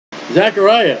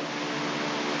Zechariah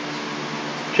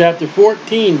chapter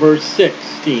 14, verse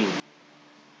 16.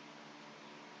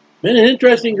 Been an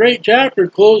interesting, great chapter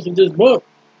closing this book.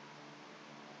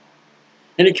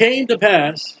 And it came to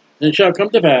pass, and it shall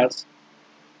come to pass,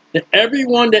 that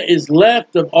everyone that is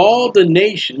left of all the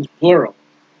nations, plural,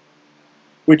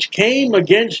 which came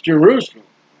against Jerusalem.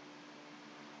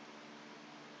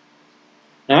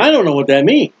 Now, I don't know what that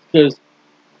means, because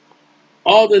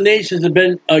all the nations have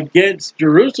been against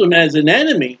Jerusalem as an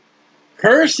enemy,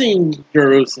 cursing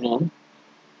Jerusalem.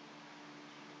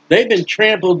 They've been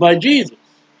trampled by Jesus.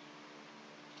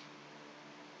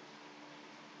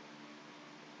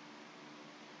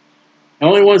 The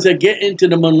only ones that get into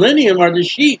the millennium are the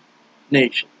sheep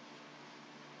nation.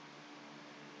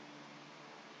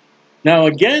 Now,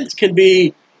 against can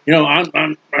be,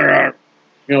 the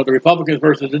Republicans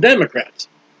versus the Democrats.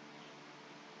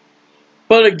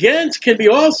 But against can be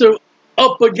also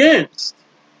up against.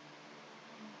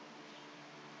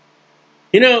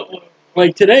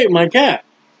 Like today, my cat.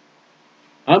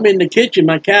 I'm in the kitchen.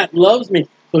 My cat loves me.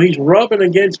 So he's rubbing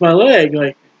against my leg.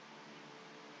 Like,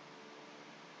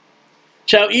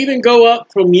 shall even go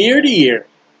up from year to year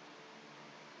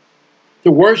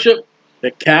to worship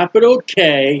the capital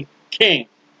K King.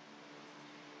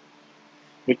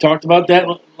 We talked about that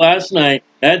last night.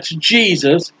 That's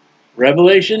Jesus.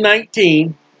 Revelation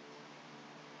 19.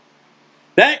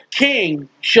 That king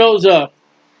shows up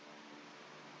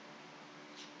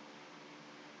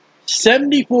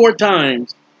 74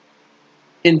 times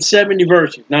in 70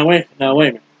 verses. Now wait a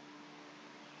minute.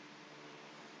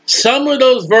 Some of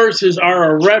those verses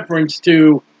are a reference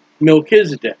to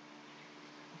Melchizedek,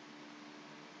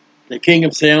 the king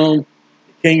of Salem,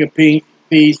 the king of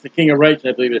peace, the king of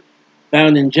righteousness, I believe it,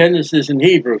 found in Genesis and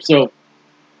Hebrew. So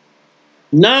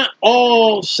not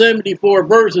all 74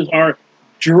 verses are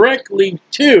directly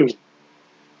to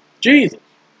Jesus.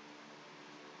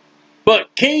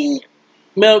 But King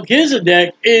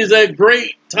Melchizedek is a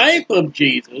great type of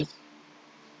Jesus,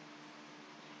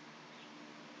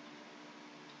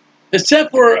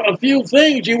 except for a few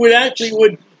things you would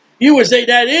say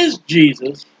that is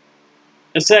Jesus,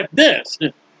 except this.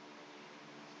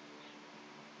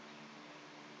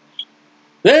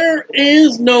 There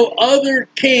is no other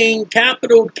king,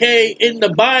 capital K, in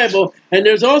the Bible. And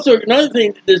there's also another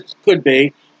thing that this could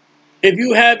be. If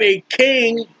you have a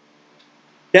king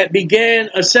that began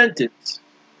a sentence.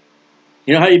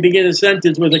 You know how you begin a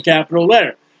sentence with a capital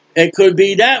letter. It could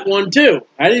be that one too.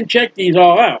 I didn't check these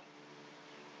all out.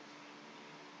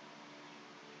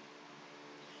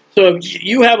 So if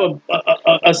you have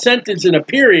a sentence in a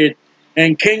period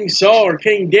and King Saul or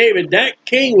King David, that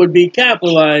king would be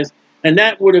capitalized, and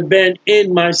that would have been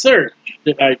in my search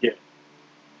that I did.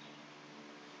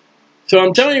 So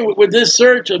I'm telling you, with this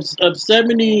search of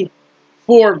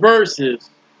 74 verses,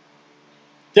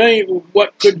 telling you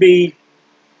what could be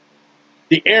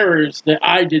the errors that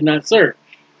I did not search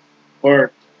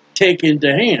or take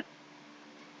into hand.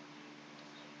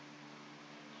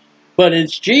 But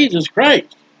it's Jesus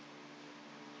Christ.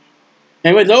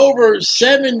 And with over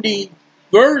 70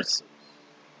 verses,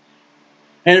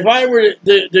 and if I were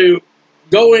to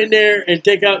go in there and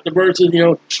take out the verses,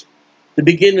 the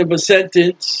beginning of a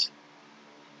sentence,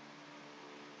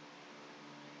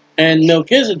 and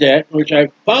Melchizedek, which I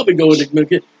probably go into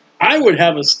Melchizedek, I would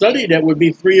have a study that would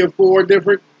be 3 or 4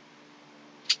 different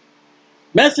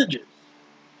messages.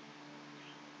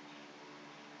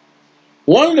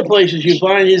 One of the places you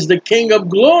find is the King of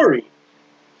Glory.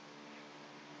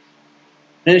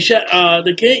 And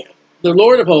the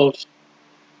Lord of Hosts,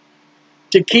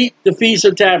 to keep the Feast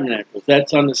of Tabernacles.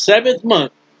 That's on the 7th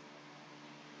month.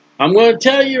 I'm going to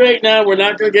tell you right now, we're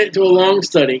not going to get into a long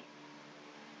study.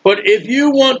 But if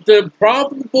you want the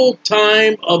probable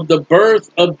time of the birth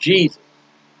of Jesus,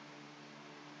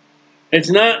 it's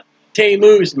not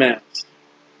Tammuz Mass.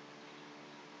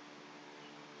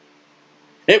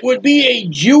 It would be a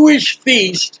Jewish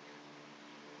feast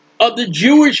of the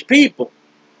Jewish people.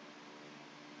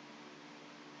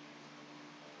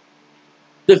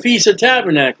 The Feast of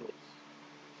Tabernacles.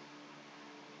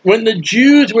 When the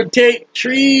Jews would take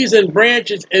trees and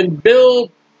branches and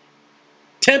build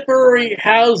temporary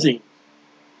housing,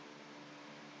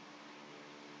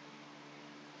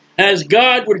 as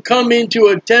God would come into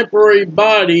a temporary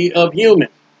body of human,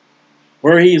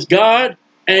 where he's God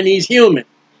and he's human.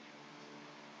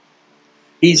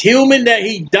 He's human that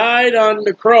he died on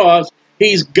the cross.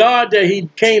 He's God that he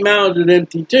came out of an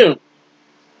empty tomb.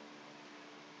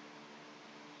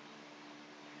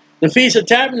 The Feast of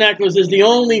Tabernacles is the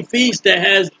only feast that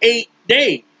has 8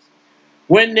 days.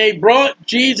 When they brought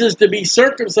Jesus to be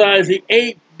circumcised the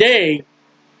 8th day,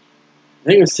 I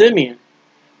think it was Simeon.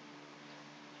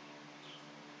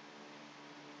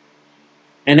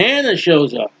 And Anna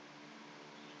shows up.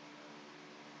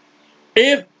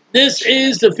 If this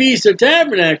is the Feast of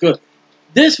Tabernacles,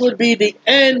 this would be the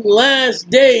last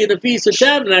day of the Feast of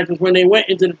Tabernacles when they went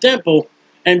into the temple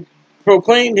and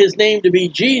proclaimed his name to be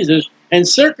Jesus and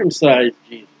circumcised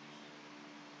Jesus.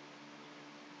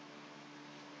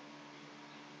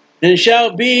 And it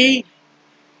shall be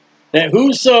that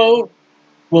whoso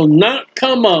will not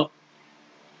come up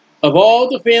of all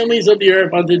the families of the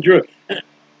earth unto Jerusalem.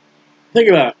 Think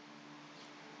about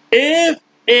it. If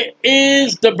it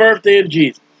is the birthday of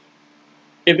Jesus,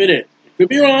 if it is, it could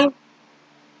be wrong.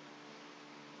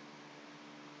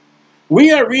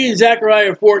 We are reading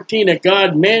Zechariah 14 that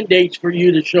God mandates for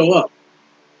you to show up.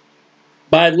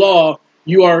 By law,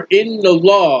 you are in the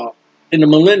law in the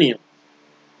millennium.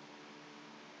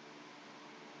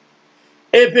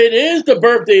 If it is the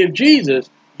birthday of Jesus,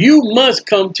 you must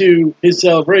come to his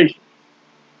celebration.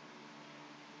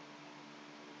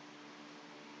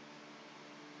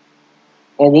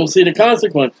 Or we'll see the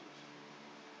consequences.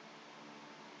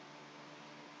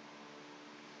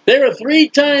 There were 3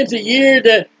 times a year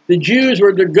that the Jews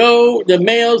were to go, the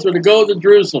males were to go to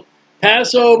Jerusalem.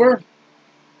 Passover,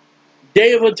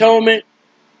 Day of Atonement,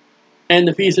 and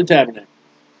the Feast of Tabernacles.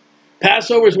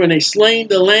 Passover is when they slain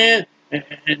the lamb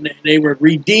and they were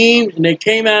redeemed and they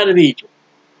came out of Egypt.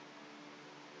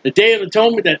 The Day of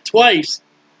Atonement, that twice,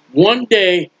 one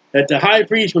day, that the high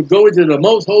priest would go into the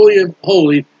most holy of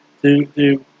holies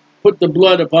to put the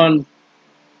blood upon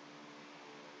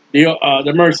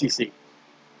the mercy seat.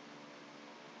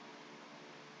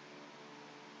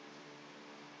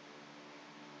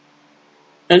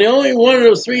 And the only one of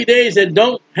those 3 days that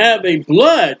don't have a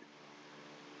blood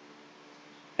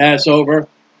Passover,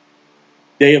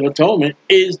 Day of Atonement,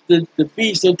 is the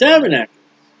Feast of Tabernacles.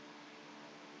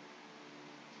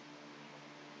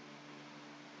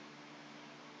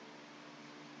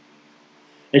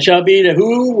 It shall be that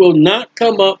who will not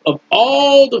come up of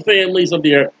all the families of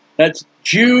the earth, that's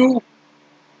Jew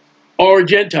or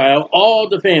Gentile, all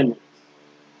the families.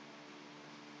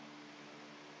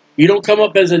 You don't come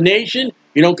up as a nation,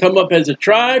 you don't come up as a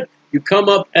tribe, you come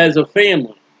up as a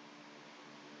family.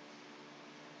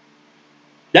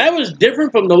 That was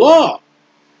different from the law.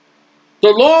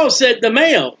 The law said the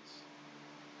males.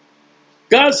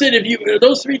 God said, if you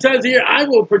those 3 times a year, I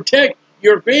will protect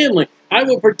your family. I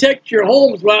will protect your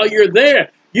homes while you're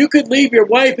there. You could leave your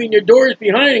wife and your daughters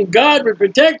behind, and God would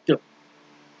protect them.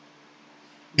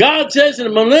 God says in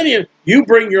the millennium, you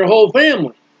bring your whole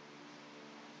family.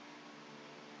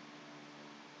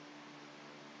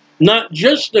 Not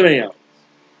just the males.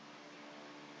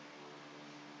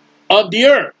 Of the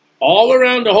earth, all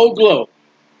around the whole globe,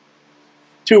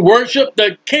 to worship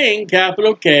the King,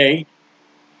 capital K,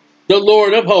 the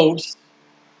Lord of hosts.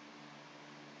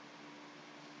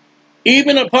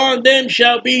 Even upon them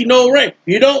shall be no rain.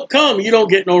 You don't come, you don't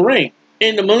get no rain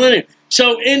in the millennium.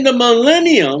 So in the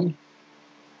millennium,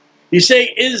 you say,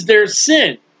 is there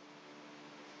sin?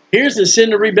 Here's the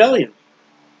sin of rebellion.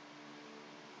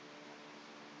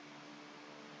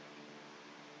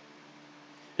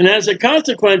 And as a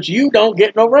consequence, you don't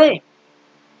get no rain.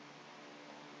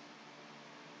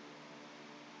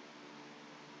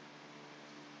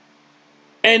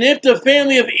 And if the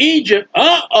family of Egypt,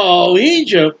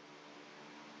 Egypt,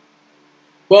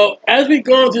 well, as we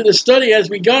go through the study, as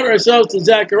we got ourselves to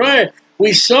Zechariah,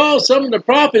 we saw some of the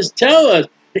prophets tell us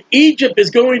that Egypt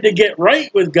is going to get right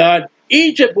with God.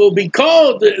 Egypt will be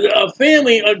called a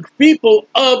family of people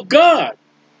of God.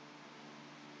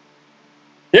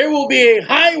 There will be a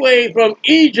highway from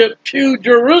Egypt to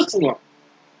Jerusalem.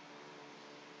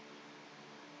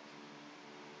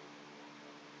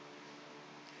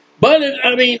 But,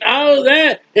 out of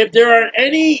that, if there are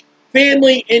any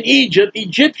family in Egypt,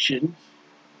 Egyptians,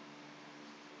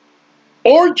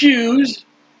 or Jews,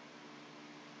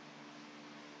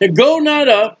 that go not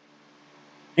up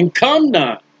and come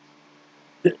not,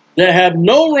 that have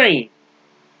no rain,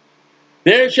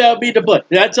 there shall be the plague.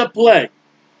 That's a plague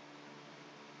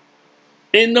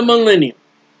in the millennium.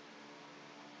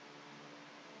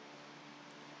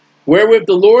 Wherewith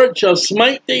the Lord shall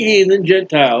smite the heathen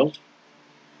Gentiles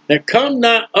that come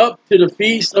not up to the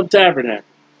Feast of Tabernacles.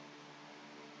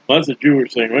 Well, that's a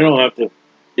Jewish thing. We don't have to.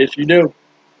 Yes, you do.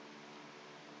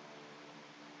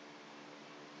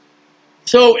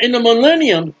 So in the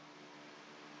millennium,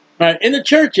 right, in the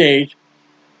church age,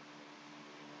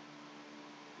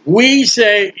 we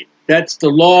say that's the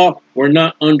law. We're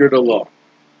not under the law,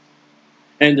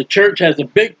 and the church has a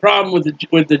big problem with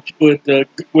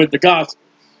the gospel.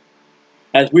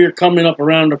 As we are coming up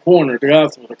around the corner, the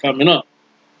gospels are coming up.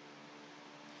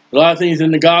 A lot of things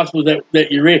in the gospel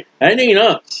that you read, that ain't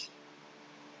us.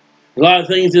 A lot of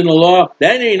things in the law,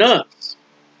 that ain't us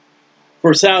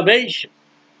for salvation.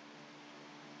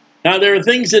 Now, there are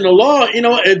things in the law,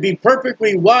 it'd be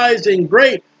perfectly wise and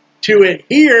great to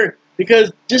adhere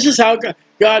because this is how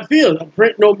God feels.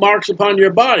 Print no marks upon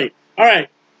your body. All right.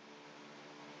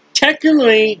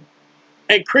 Technically,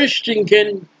 a Christian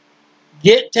can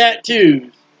get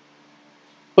tattoos,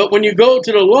 but when you go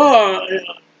to the law,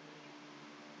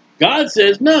 God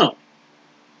says no.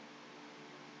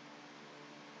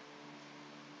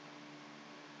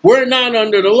 We're not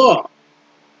under the law.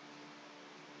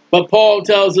 But Paul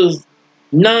tells us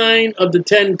 9 of the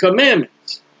 10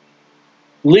 commandments,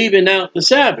 leaving out the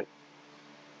Sabbath.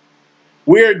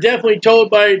 We're definitely told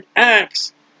by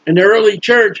Acts in the early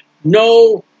church,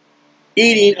 no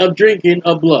eating of drinking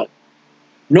of blood,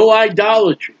 no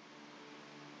idolatry,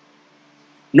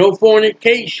 no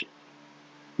fornication,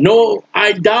 no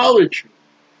idolatry.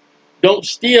 Don't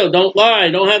steal, don't lie,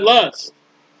 don't have lust.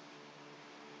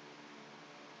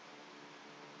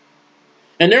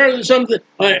 And there are some,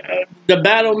 like the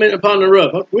battlement upon the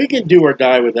roof. We can do or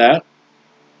die with that.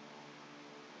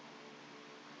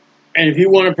 And if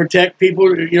you want to protect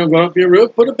people, going up your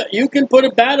roof, you can put a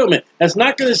battlement. That's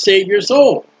not going to save your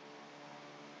soul.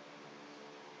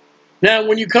 Now,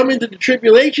 when you come into the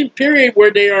tribulation period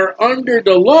where they are under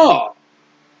the law,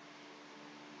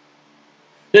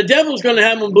 the devil's going to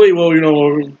have them believe, well,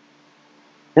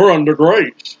 we're under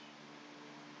grace.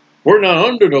 We're not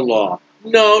under the law.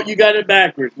 No, you got it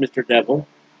backwards, Mr. Devil.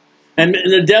 And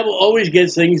the devil always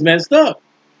gets things messed up.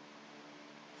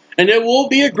 And there will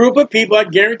be a group of people, I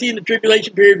guarantee, in the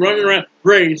tribulation period running around,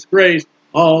 grace, grace,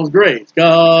 all's grace,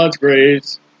 God's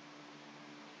grace.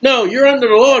 No, you're under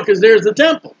the law because there's the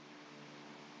temple.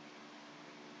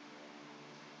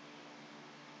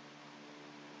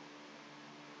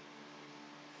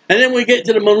 And then we get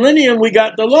to the millennium, we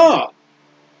got the law.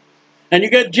 And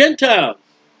you got Gentiles.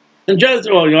 And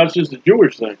Gentiles, that's just a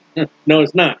Jewish thing. No,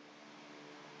 it's not.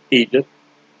 Egypt.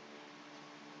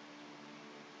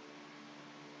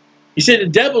 You see, the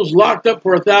devil's locked up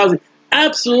for 1,000.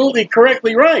 Absolutely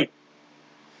correctly right.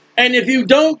 And if you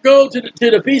don't go to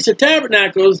the Feast of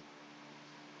Tabernacles,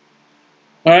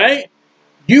 all right,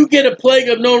 you get a plague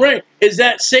of no rain. Is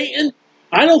that Satan?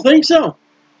 I don't think so.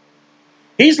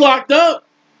 He's locked up.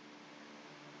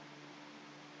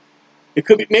 It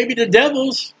could be maybe the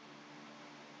devil's.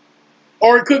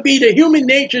 Or it could be the human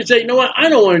nature saying, you know what, I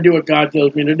don't want to do what God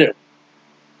tells me to do.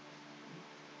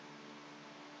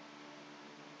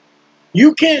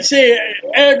 You can't say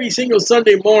every single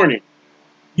Sunday morning,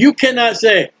 you cannot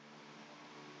say,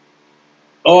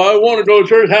 oh, I want to go to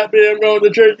church, happy I'm going to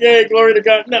church, yay, glory to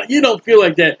God. No, you don't feel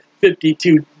like that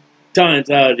 52 times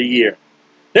out of the year.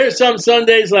 There's some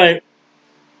Sundays like,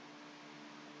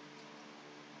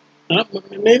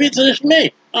 maybe it's just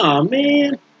me. Oh,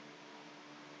 man,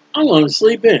 I want to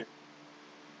sleep in.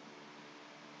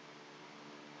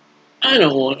 I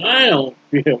don't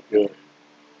feel good.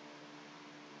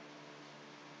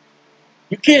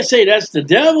 You can't say that's the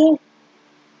devil.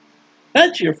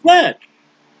 That's your flesh.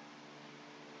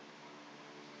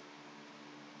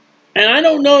 And I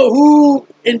don't know who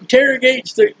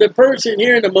interrogates the person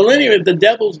here in the millennium if the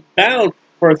devil's bound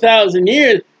for 1,000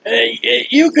 years.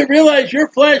 You could realize your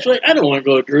flesh, like, I don't want to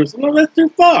go to Jerusalem. No, that's too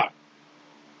far.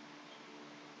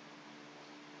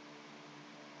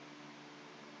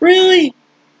 Really?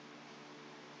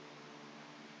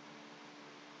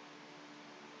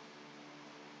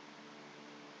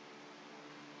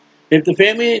 If the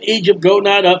family in Egypt go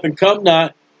not up and come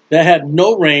not, that have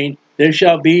no rain, there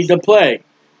shall be the plague,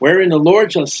 wherein the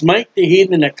Lord shall smite the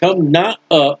heathen that come not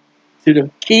up to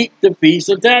keep the Feast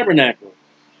of Tabernacles.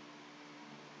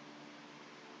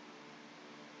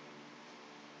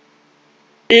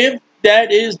 If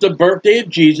that is the birthday of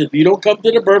Jesus, if you don't come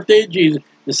to the birthday of Jesus,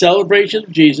 the celebration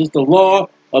of Jesus, the law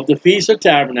of the Feast of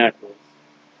Tabernacles,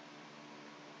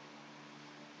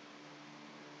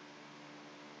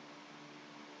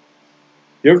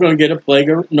 you're going to get a plague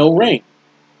of no rain.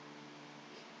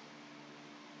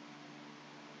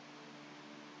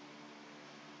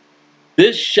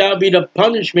 This shall be the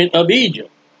punishment of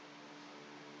Egypt.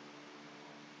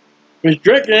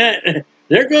 Because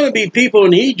there are going to be people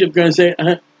in Egypt going to say,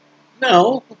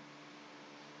 no.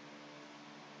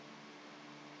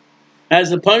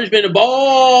 As the punishment of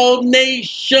all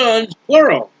nations,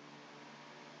 plural,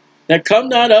 that come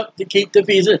not up to keep the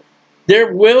feast.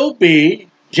 There will be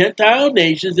Gentile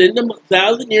nations in the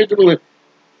 1,000 years of the Lord.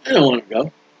 I don't want to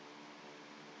go.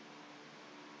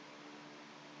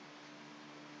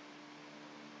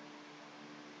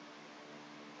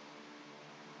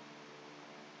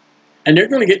 And they're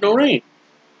going to get no rain.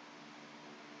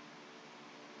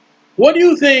 What do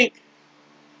you think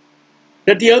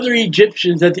that the other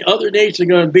Egyptians, that the other nations are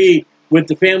going to be with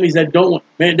the families that don't want?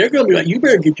 Man, they're going to be like, you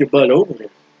better get your butt over there.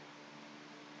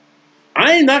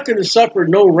 I am not going to suffer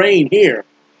no rain here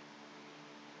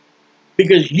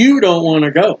because you don't want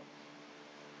to go.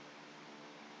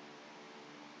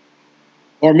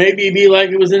 Or maybe it'd be like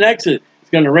it was in Exodus.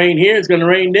 It's going to rain here, it's going to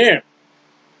rain there.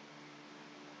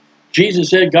 Jesus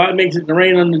said God makes it to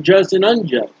rain on the just and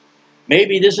unjust.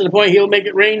 Maybe this is the point, he'll make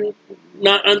it rain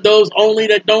not on those only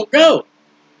that don't go.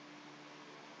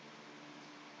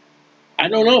 I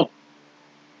don't know.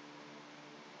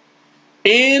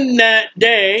 In that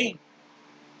day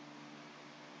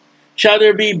shall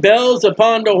there be bells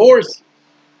upon the horse.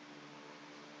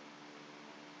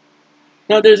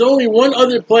 Now there's only one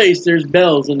other place there's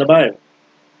bells in the Bible.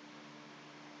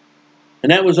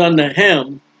 And that was on the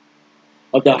hem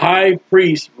of the high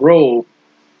priest's robe,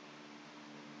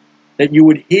 that you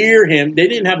would hear him. They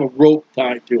didn't have a rope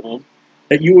tied to him.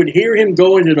 That you would hear him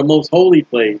go into the most holy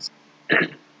place.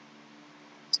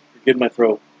 Forgive my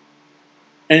throat.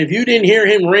 And if you didn't hear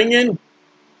him ringing,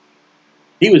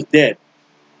 he was dead.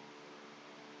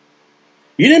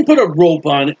 You didn't put a rope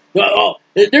on it. Oh,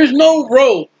 there's no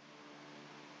rope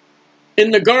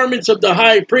in the garments of the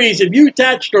high priest. If you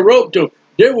attached a rope to him,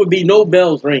 there would be no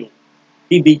bells ringing.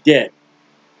 He'd be dead.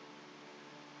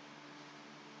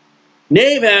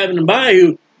 Nadab and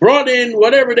Abihu brought in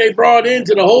whatever they brought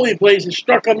into the holy place and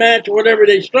struck a match or whatever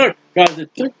they struck. God said,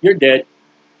 you're dead.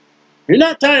 You're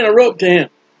not tying a rope to him.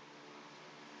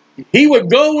 He would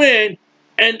go in,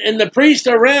 and the priests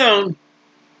around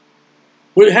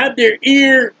would have their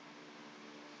ear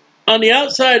on the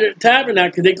outside of the tabernacle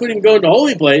because they couldn't go in the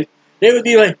holy place. They would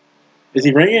be like, is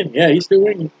he ringing? Yeah, he's still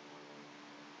ringing.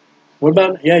 What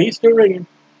about, yeah, he's still ringing.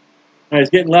 All right, it's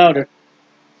getting louder.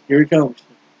 Here he comes.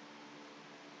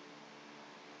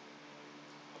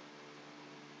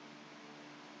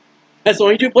 That's the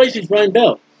only two places you find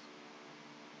bells.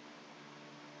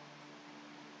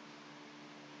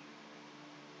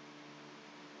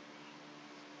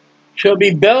 Shall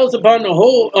be bells upon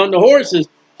on the horses,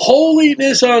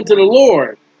 holiness unto the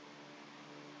Lord.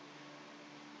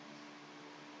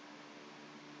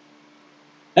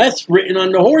 That's written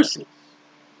on the horses.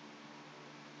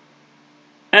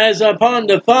 As upon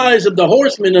the thighs of the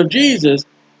horsemen of Jesus,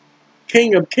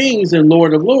 King of kings and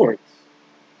Lord of lords.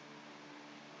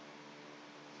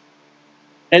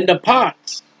 And the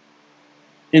pots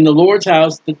in the Lord's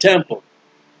house, the temple.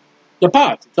 The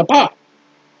pots, it's a pot.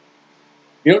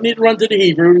 You don't need to run to the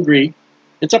Hebrew and Greek.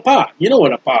 It's a pot. You know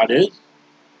what a pot is.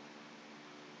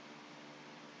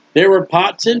 There were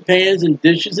pots and pans and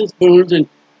dishes and spoons and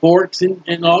forks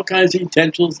and all kinds of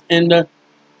utensils in the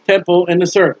temple and the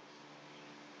service.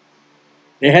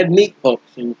 They had meat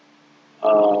hooks and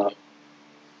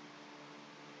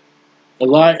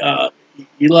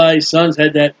Eli's sons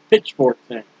had that pitchfork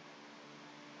thing.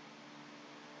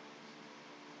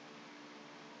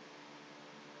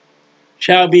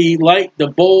 Shall be like the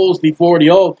bowls before the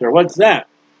altar. What's that?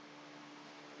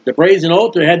 The brazen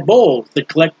altar had bowls to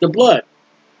collect the blood.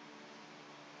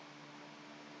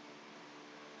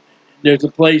 There's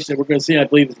a place that we're going to see, I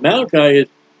believe it's Malachi, is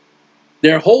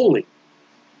they're holy.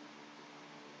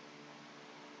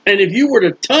 And if you were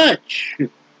to touch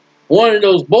one of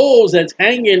those bowls that's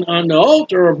hanging on the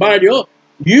altar or by the altar,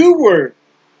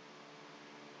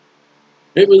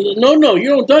 no, you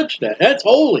don't touch that. That's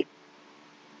holy.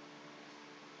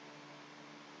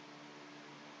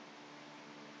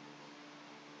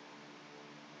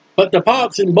 But the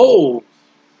pots and bowls,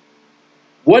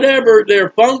 whatever their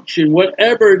function,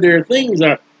 whatever their things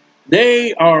are,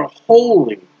 they are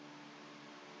holy.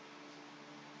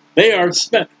 They are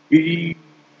special. You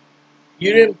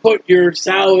didn't put your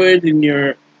salad and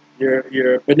your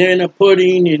banana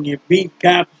pudding and your beef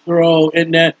casserole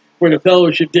in that for the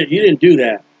fellowship. You didn't do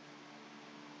that.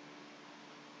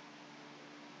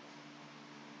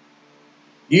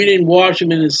 You didn't wash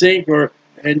them in the sink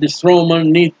and just throw them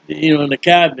underneath, in the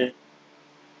cabinet.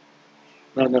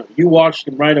 No. You washed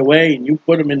them right away and you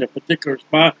put them in a particular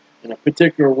spot in a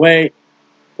particular way,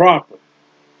 proper.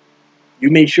 You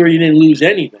made sure you didn't lose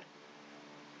anything.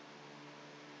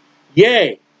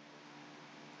 Yea,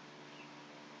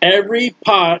 every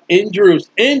pot in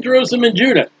Jerusalem and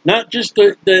Judah, not just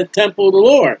the temple of the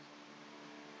Lord.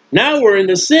 Now we're in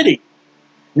the city.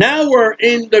 Now we're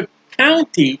in the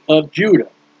county of Judah.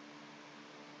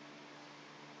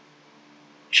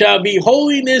 Shall be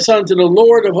holiness unto the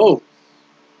Lord of hosts.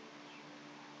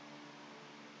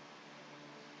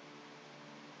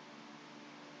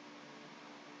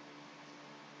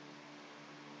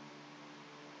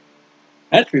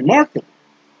 That's remarkable.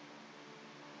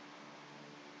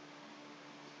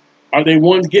 Are they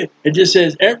ones get? It just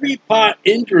says, every pot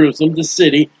in Jerusalem, the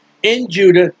city, in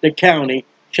Judah, the county,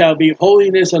 shall be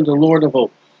holiness unto the Lord of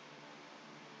hosts.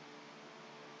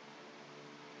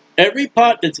 Every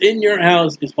pot that's in your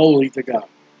house is holy to God.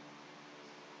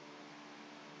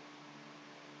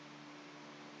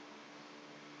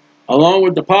 Along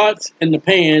with the pots and the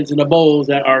pans and the bowls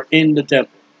that are in the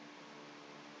temple.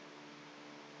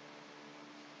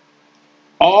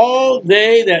 All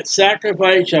they that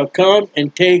sacrifice shall come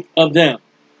and take of them.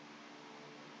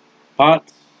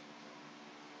 Pots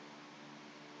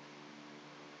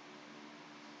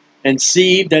and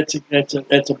sieve, that's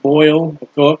a boil, a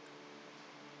cook,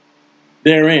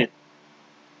 therein.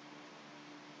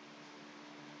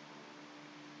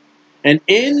 And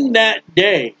in that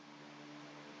day,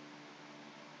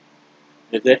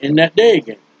 in that day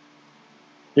again,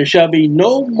 there shall be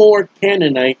no more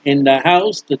Canaanite in the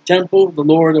house, the temple of the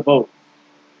Lord of hosts.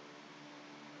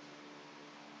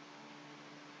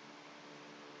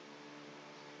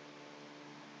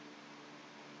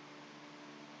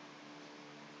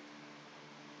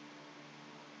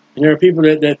 And there are people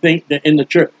that think that in the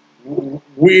church,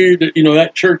 weird,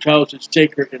 that church house is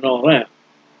sacred and all that.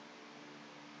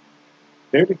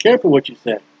 Better be careful what you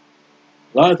say.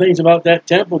 A lot of things about that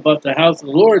temple, about the house of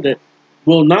the Lord, that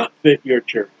will not fit your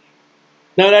church.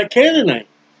 Now that Canaanite,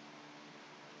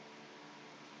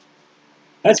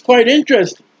 that's quite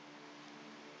interesting.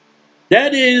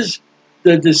 That is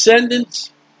the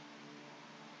descendants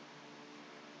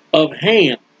of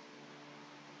Ham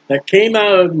that came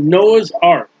out of Noah's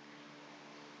Ark.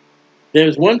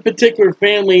 There's one particular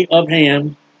family of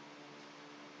Ham,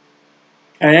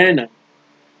 Canaanite.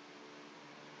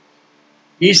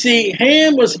 You see,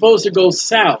 Ham was supposed to go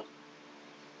south.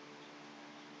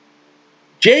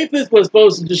 Japheth was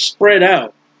supposed to just spread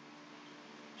out.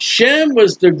 Shem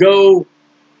was to go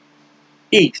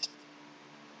east.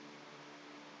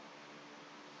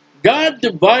 God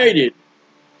divided.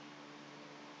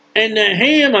 And the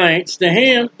Hamites,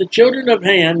 the children of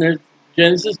Ham, there's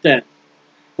Genesis 10,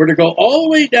 were to go all the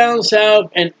way down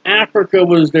south, and Africa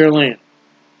was their land.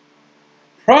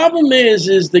 Problem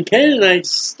is the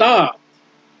Canaanites stopped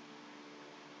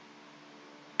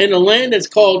in a land that's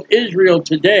called Israel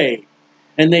today,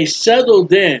 and they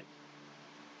settled in.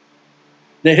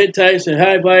 The Hittites, the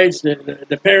Hivites,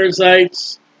 the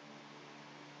Perizzites,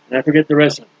 and I forget the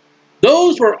rest of them.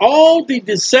 Those were all the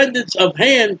descendants of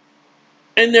Ham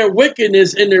and their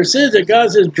wickedness and their sins that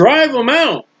God says, drive them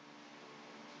out.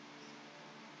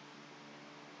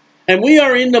 And we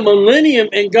are in the millennium,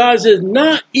 and God says,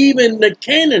 not even the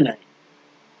Canaanite.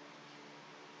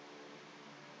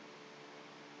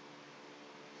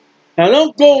 Now,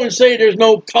 don't go and say there's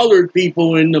no colored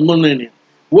people in the millennium.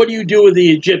 What do you do with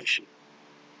the Egyptian?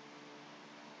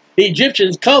 The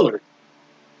Egyptian's colored.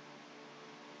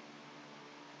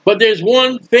 But there's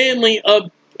one family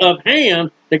of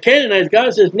Ham, the Canaanites.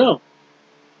 God says, no.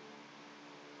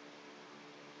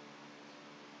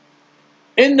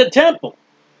 In the temple.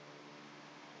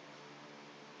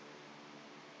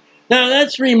 Now,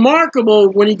 that's remarkable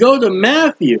when you go to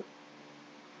Matthew.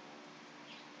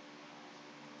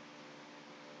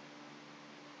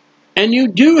 And you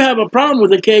do have a problem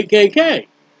with the KKK.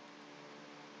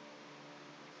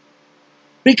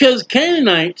 Because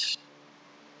Canaanites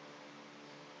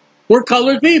were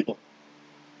colored people.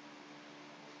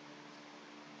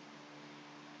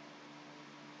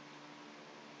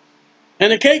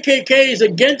 And the KKK is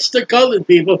against the colored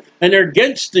people, and they're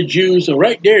against the Jews, so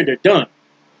right there, they're done.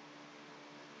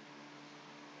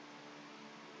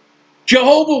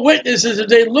 Jehovah's Witnesses, if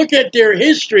they look at their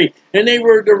history, and they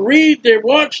were to read their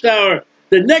watchtower,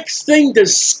 the next thing to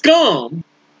scum,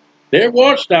 their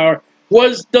watchtower,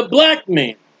 was the black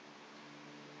man.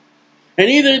 And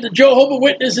either the Jehovah's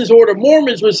Witnesses or the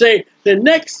Mormons would say the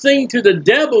next thing to the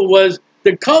devil was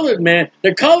the colored man.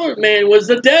 The colored man was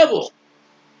the devil.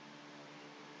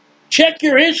 Check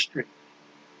your history.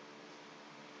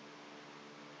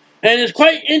 And it's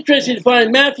quite interesting to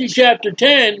find Matthew chapter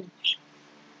 10,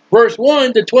 verse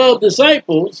 1, the 12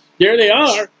 disciples. There they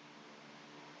are.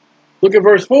 Look at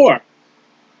verse 4.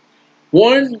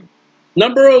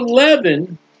 Number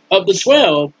 11 of the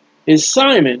 12 is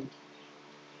Simon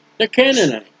the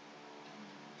Canaanite.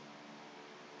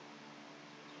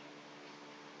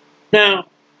 Now,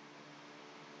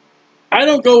 I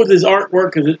don't go with his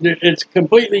artwork because it's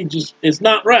completely it's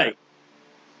not right.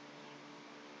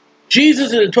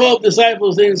 Jesus and the 12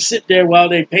 disciples didn't sit there while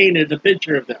they painted the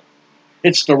picture of them.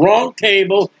 It's the wrong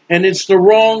table, and it's the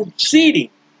wrong seating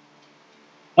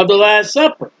of the Last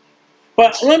Supper.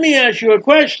 But let me ask you a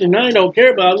question. I don't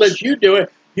care about it. I'll let you do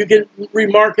it. you can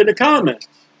remark in the comments.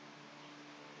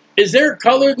 Is there a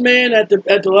colored man at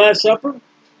the Last Supper?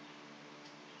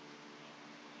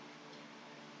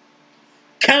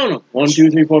 Count them. 1,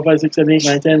 2, 3, 4, 5, 6, 7, 8,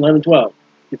 9, 10, 11, 12.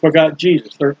 You forgot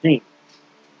Jesus, 13.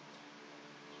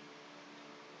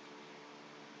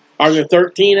 Are there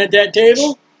 13 at that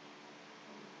table?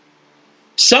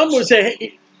 Some would say,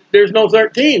 hey, there's no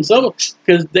 13. Some,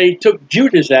 because they took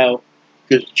Judas out,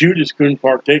 because Judas couldn't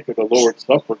partake of the Lord's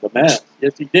Supper, the Mass.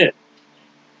 Yes, he did.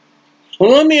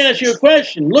 Well, let me ask you a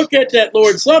question. Look at that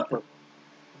Lord's Supper.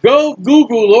 Go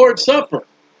Google Lord's Supper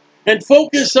and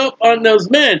focus up on those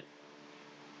men.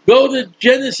 Go to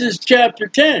Genesis chapter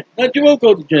 10. Not you won't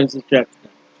go to Genesis chapter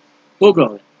 10. We'll go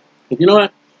there. But you know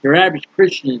what? Your average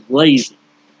Christian is lazy.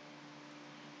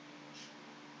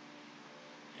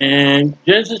 And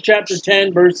Genesis chapter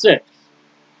 10, verse 6.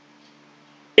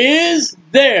 Is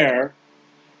there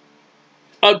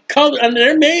a color? And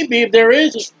there may be, if there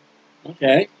is.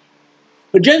 Okay.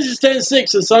 But Genesis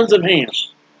 10:6, the sons of Ham.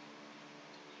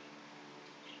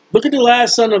 Look at the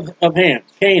last son of Ham,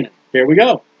 Canaan. There we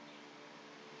go.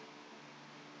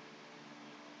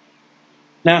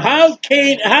 Now, how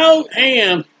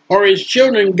Ham or his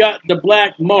children got the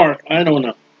black mark, I don't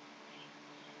know.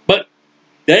 But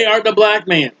they are the black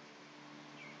man.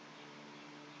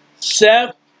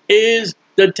 Seth is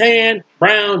the tan,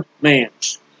 brown man.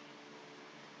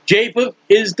 Japheth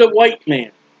is the white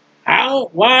man. How,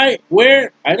 why,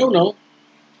 where, I don't know.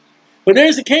 But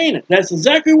there's the Canaan. That's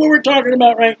exactly what we're talking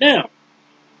about right now.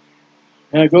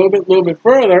 Now go a little bit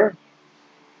further.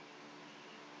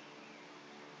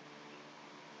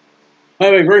 By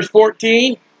the way, verse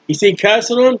 14, you see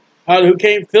Cassilon, out of who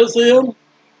came Philistine?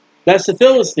 That's the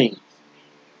Philistines.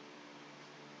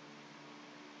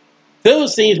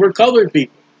 Philistines were colored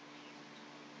people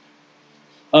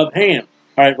of Ham.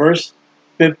 All right, verse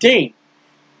 15.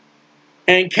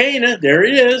 And Canaan, there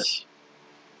it is,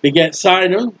 begat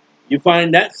Sidon. You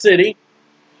find that city,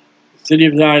 the city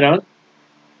of Sidon.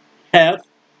 Heth,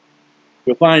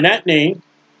 you'll find that name.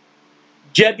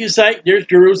 Jebusite, there's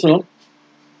Jerusalem.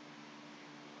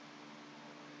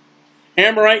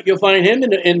 Amorite, you'll find him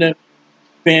in the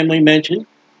family mentioned.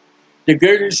 The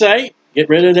Girgashite, get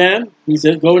rid of them. He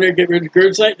says, go in there, get rid of the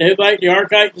Girgashite, the Hivite, the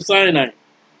Archite, the Sinite.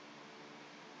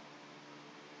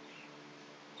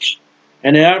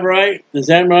 And the Abarite, the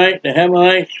Zemrite, the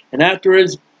Hemalite, and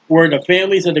afterwards were the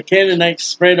families of the Canaanites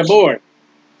spread abroad.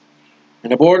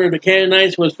 And the border of the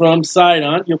Canaanites was from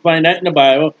Sidon. You'll find that in the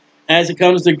Bible. As it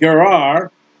comes to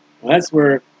Gerar, well, that's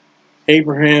where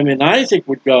Abraham and Isaac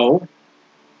would go.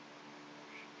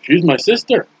 She's my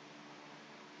sister.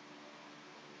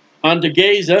 On to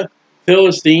Gaza,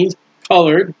 Philistines,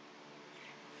 colored.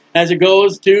 As it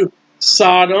goes to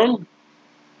Sodom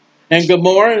and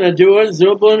Gomorrah and Adua,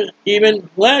 Zebulun, even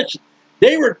Lesh.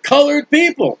 They were colored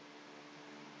people.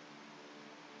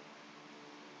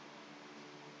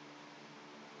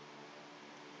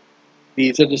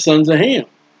 These are the sons of Ham.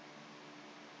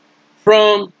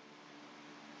 From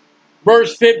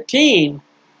verse 15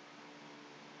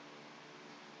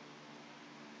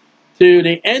 to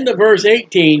the end of verse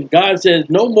 18, God says,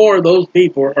 no more of those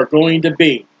people are going to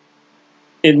be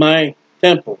in my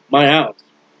temple, my house.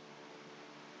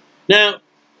 Now,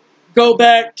 go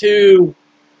back to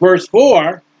verse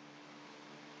 4.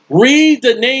 Read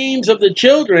the names of the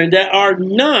children that are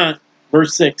not,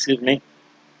 verse 6, excuse me,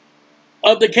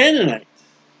 of the Canaanites.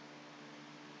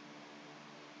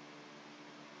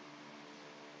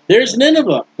 There's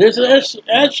Nineveh. There's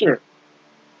Asher.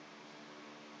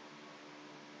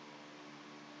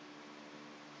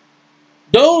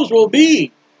 Those will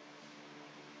be.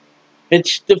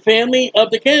 It's the family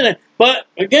of the Canaanites. But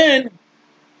again,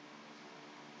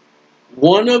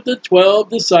 one of the 12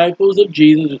 disciples of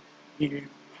Jesus, he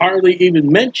hardly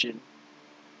even mentioned,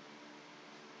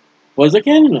 was a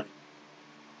Canaanite.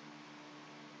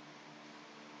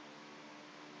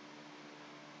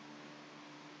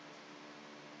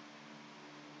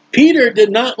 Peter did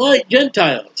not like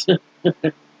Gentiles.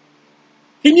 Can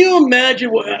you imagine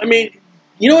what, I mean,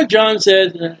 you know what John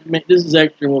said? This is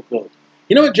extra, we'll close.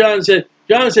 You know what John said?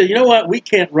 John said, you know what? We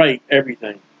can't write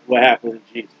everything, what happened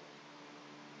to Jesus.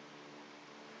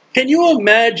 Can you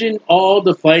imagine all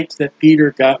the fights that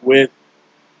Peter got with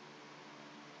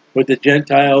the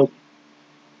Gentile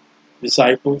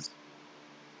disciples?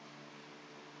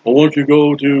 I want you to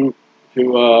go to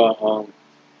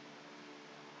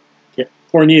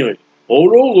Cornelius. Oh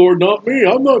no, Lord, not me.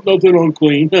 I'm not nothing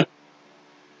unclean. How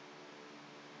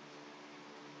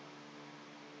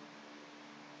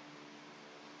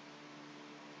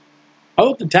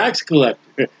about the tax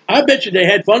collector? I bet you they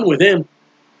had fun with him.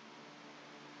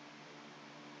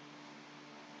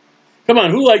 Come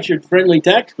on, who likes your friendly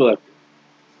tax collector?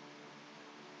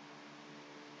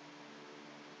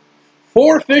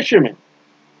 4 fishermen.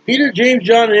 Peter, James,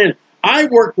 John, and Andrew. I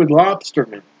worked with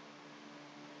lobstermen.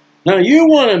 Now you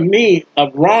want to meet a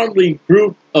wrongly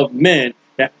group of men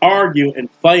that argue and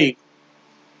fight.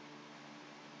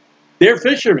 They're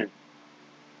fishermen.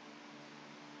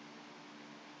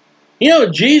 You know,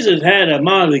 Jesus had a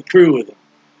motley crew with him.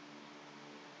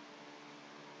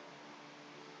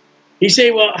 You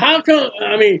say, well, how come,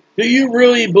 I mean, do you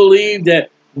really believe that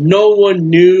no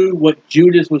one knew what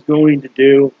Judas was going to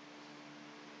do?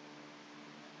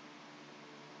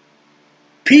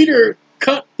 Peter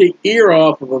cut the ear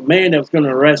off of a man that was going to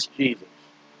arrest Jesus.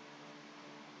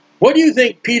 What do you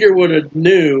think Peter would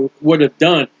have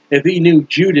done if he knew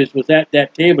Judas was at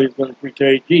that table he was going to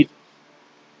betray Jesus?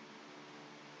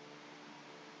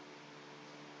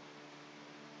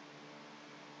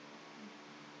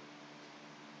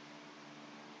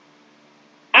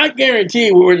 I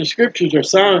guarantee where the scriptures are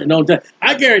silent and all that,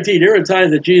 I guarantee there were times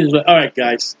that Jesus was, all right,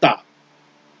 guys, stop.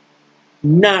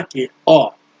 Knock it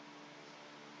off.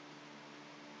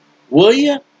 Will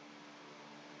you?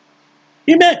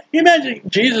 You imagine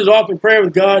Jesus offering prayer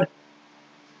with God.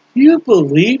 Do you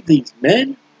believe these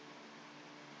men?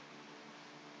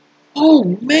 Oh,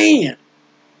 man.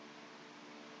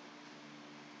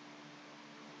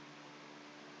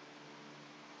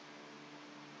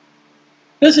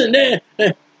 Listen, they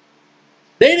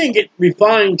didn't get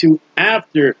refined to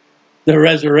after the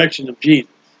resurrection of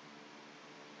Jesus.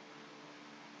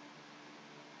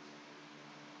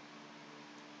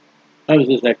 That was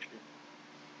his extra.